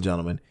 ladies and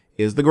gentlemen,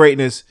 is the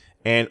greatness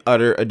and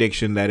utter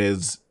addiction that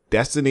is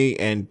Destiny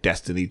and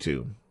Destiny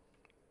 2.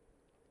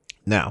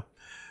 Now,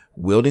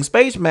 wielding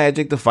space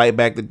magic to fight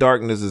back the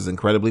darkness is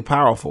incredibly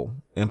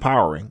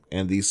empowering,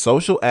 and the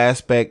social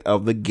aspect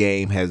of the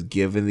game has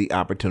given the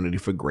opportunity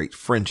for great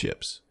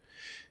friendships.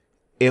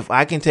 If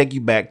I can take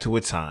you back to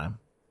a time,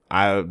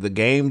 the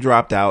game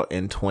dropped out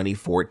in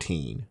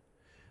 2014.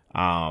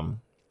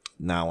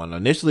 Now, when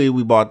initially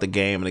we bought the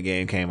game and the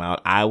game came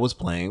out, I was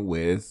playing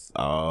with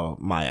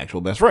my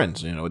actual best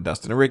friends,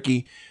 Dustin and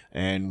Ricky,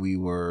 and we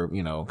were,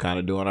 kind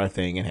of doing our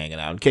thing and hanging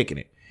out and kicking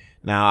it.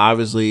 Now,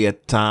 obviously,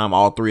 at the time,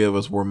 all three of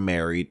us were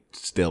married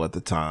still at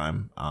the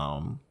time.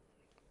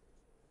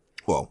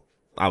 Well,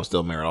 I was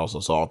still married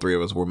also, so all three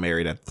of us were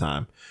married at the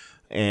time.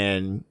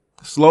 And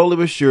slowly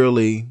but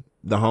surely,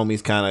 the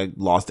homies kind of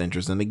lost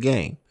interest in the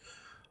game.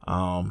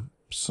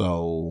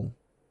 So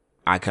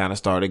I kind of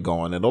started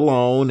going it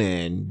alone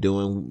and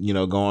doing,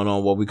 going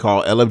on what we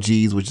call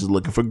LFGs, which is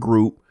looking for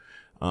group,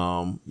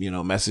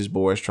 message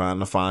boards, trying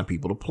to find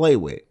people to play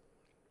with.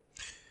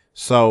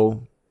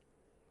 So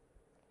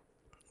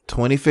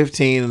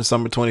 2015 and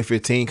summer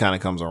 2015 kind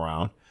of comes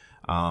around.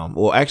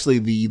 Well, actually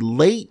the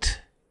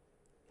late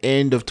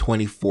end of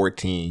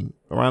 2014,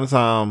 around the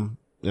time,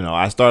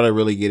 I started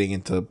really getting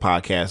into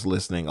podcast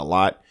listening a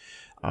lot.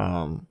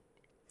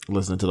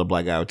 Listening to the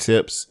Black Guy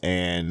Tips,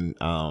 and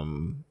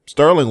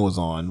Sterling was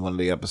on one of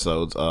the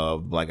episodes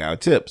of Black Guy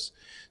Tips.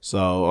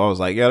 So I was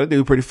like, yeah, that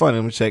dude pretty funny.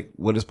 Let me check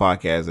what his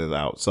podcast is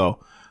out. So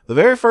the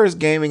very first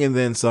Gaming and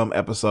Then Some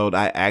episode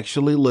I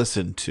actually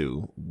listened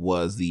to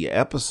was the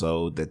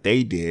episode that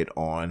they did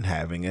on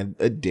having an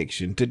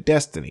addiction to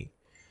Destiny.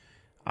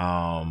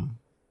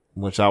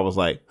 Which I was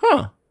like,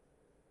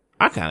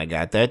 I kind of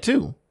got that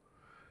too.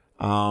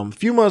 A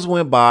few months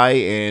went by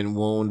and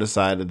Woon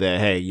decided that,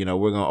 hey,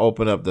 we're going to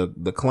open up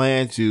the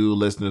clan to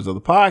listeners of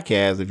the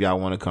podcast if y'all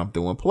want to come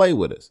through and play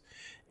with us.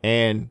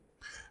 And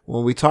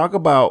when we talk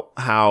about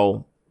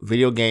how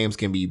video games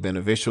can be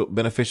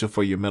beneficial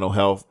for your mental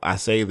health. I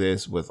say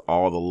this with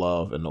all the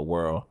love in the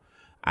world.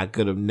 I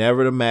could have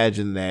never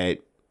imagined that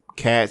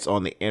cats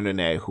on the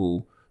internet,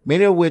 who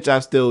many of which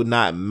I've still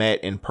not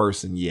met in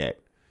person yet,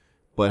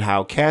 but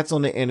how cats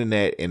on the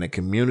internet and a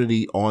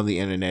community on the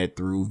internet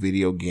through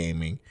video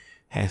gaming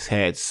has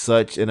had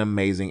such an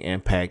amazing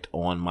impact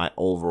on my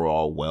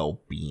overall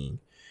well-being.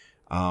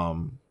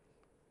 I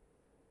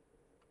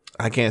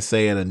can't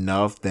say it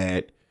enough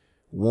that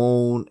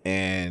Woon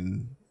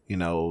and, the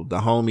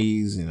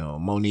homies,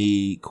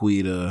 Monique,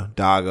 Quita,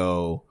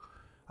 Dago,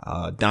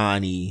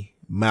 Donnie,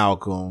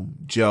 Malcolm,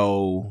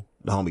 Joe,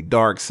 the homie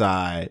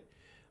Darkside,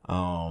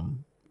 all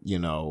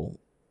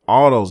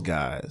those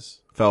guys.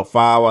 Felt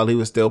 5 while he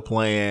was still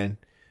playing.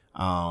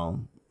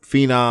 Phenom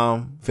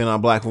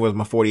Blackfoot was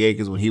my 40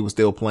 acres when he was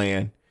still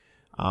playing.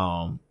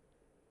 All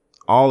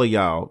of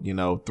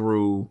y'all,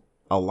 through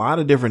a lot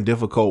of different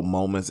difficult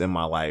moments in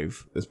my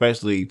life,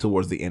 especially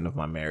towards the end of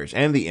my marriage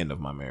and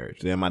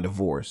then my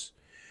divorce.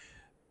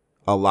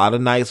 A lot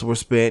of nights were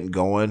spent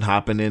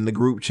hopping in the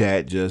group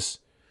chat, just,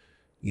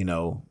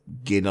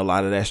 getting a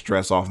lot of that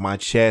stress off my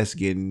chest,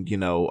 getting,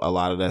 a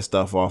lot of that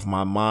stuff off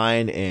my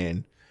mind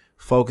and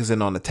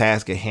focusing on the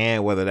task at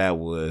hand, whether that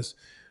was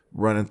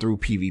running through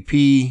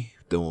PvP,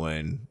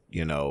 doing,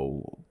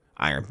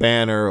 Iron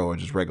Banner or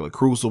just regular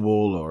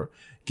Crucible, or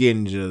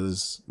getting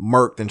just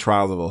murked in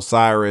Trials of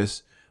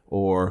Osiris,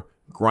 or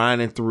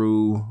grinding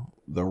through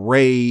the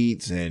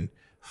raids and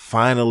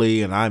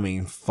finally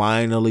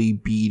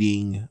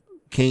beating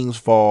King's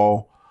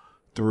Fall,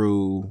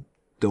 through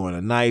doing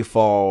a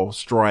Nightfall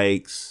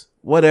strikes,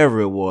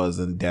 whatever it was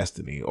in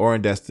Destiny or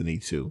in Destiny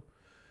 2.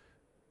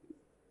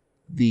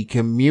 The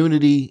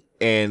community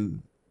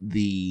and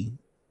the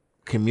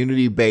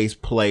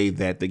community-based play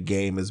that the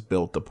game is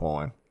built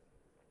upon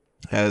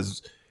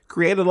has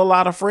created a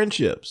lot of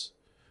friendships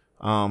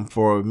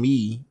for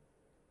me,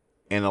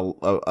 and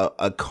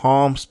a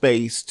calm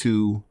space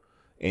to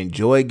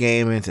enjoy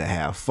gaming, to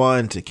have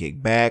fun, to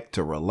kick back,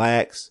 to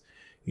relax.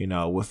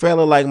 With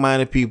fairly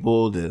like-minded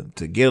people,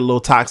 to get a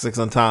little toxic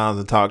sometimes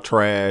and talk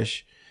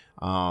trash,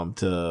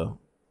 to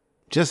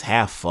just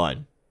have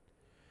fun.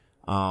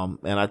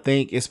 And I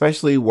think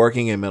especially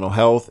working in mental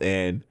health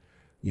and,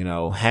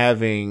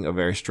 having a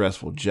very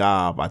stressful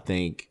job, I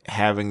think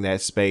having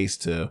that space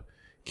to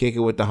kick it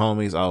with the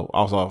homies.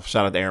 Also,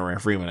 shout out to Aaron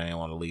Freeman. I didn't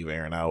want to leave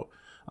Aaron out.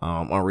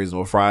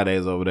 Unreasonable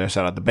Fridays over there.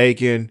 Shout out to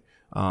Bacon.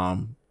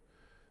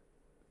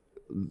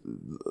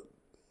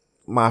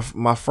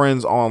 My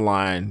friends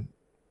online,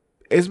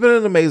 it's been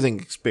an amazing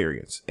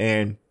experience.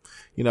 And,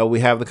 we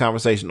have the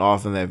conversation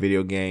often that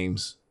video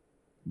games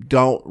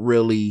don't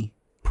really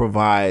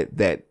provide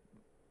that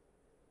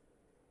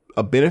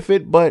a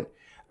benefit, but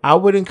I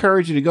would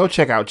encourage you to go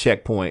check out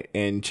Checkpoint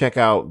and check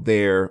out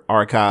their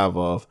archive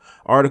of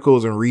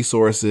articles and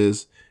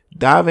resources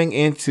diving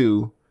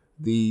into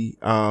the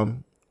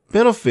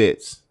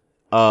benefits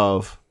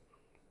of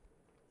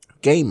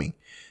gaming.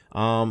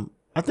 I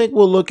think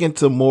we'll look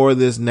into more of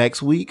this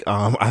next week.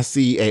 I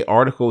see an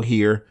article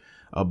here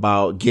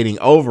about getting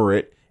over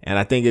it, and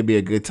I think it'd be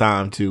a good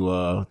time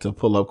to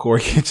pull up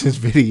Corey Kitchen's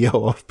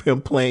video of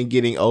him playing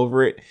Getting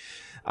Over It.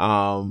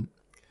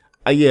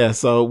 Yeah,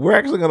 so we're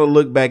actually going to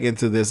look back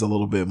into this a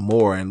little bit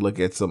more and look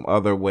at some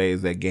other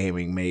ways that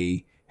gaming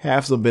may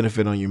have some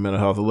benefit on your mental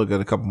health. We'll look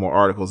at a couple more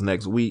articles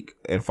next week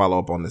and follow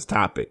up on this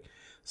topic.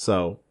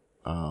 So,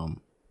 I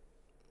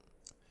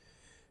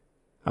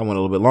went a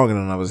little bit longer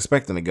than I was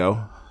expecting to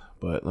go,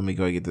 but let me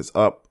go and get this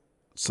up.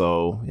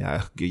 So, yeah,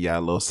 I'll give y'all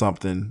a little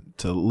something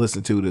to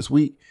listen to this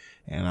week,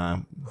 and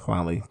I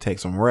finally take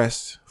some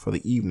rest for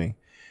the evening.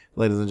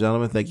 Ladies and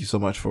gentlemen, thank you so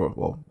much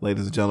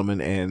ladies and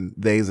gentlemen and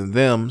theys and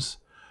thems,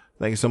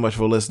 thank you so much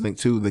for listening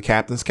to The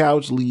Captain's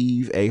Couch.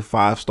 Leave a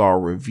 5-star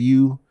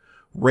review.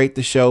 Rate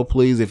the show,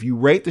 please. If you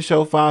rate the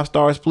show 5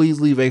 stars,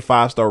 please leave a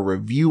 5-star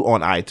review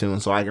on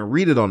iTunes so I can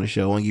read it on the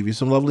show and give you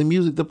some lovely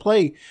music to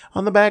play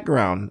on the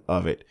background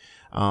of it.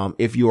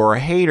 If you are a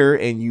hater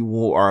and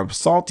you are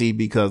salty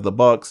because the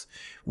Bucks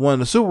won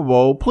the Super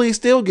Bowl, please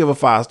still give a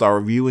 5-star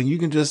review, and you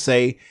can just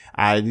say,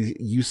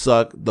 you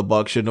suck, the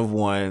Bucks shouldn't have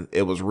won,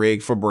 it was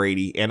rigged for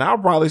Brady, and I'll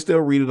probably still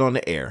read it on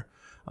the air.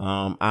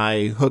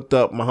 I hooked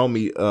up my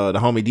homie, the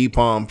homie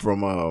D-Palm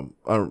from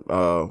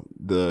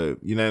the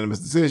Unanimous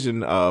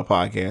Decision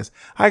podcast.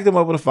 I hooked him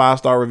up with a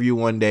 5-star review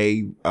one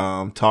day,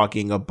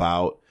 talking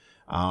about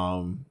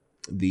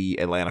the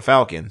Atlanta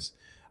Falcons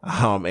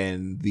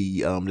and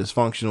the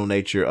dysfunctional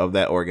nature of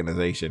that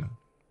organization.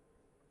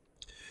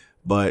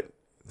 But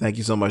thank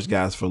you so much,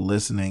 guys, for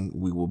listening.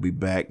 We will be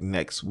back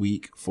next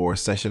week for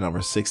session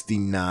number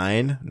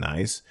 69.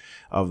 Nice.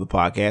 Of the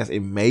podcast. It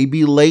may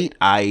be late.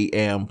 I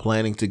am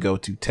planning to go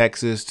to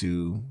Texas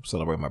to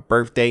celebrate my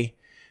birthday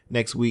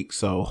next week.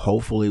 So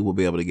hopefully we'll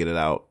be able to get it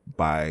out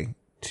by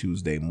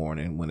Tuesday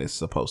morning when it's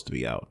supposed to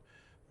be out.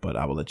 But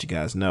I will let you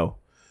guys know.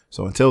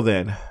 So until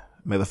then,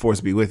 may the force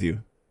be with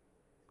you.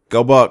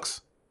 Go Bucks.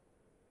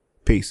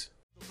 Peace.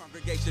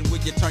 Congregation, will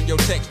you turn your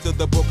text to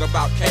the book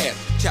about cast?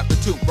 Chapter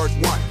 2, verse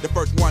 1. The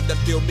first one that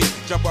feel me.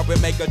 Jump up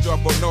and make a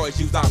joyful noise.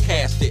 Use our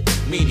cast it.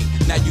 Meaning,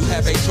 now you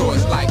have a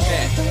choice like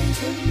that.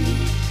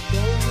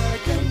 Don't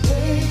act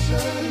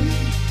impatiently.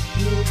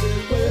 You'll be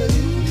where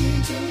you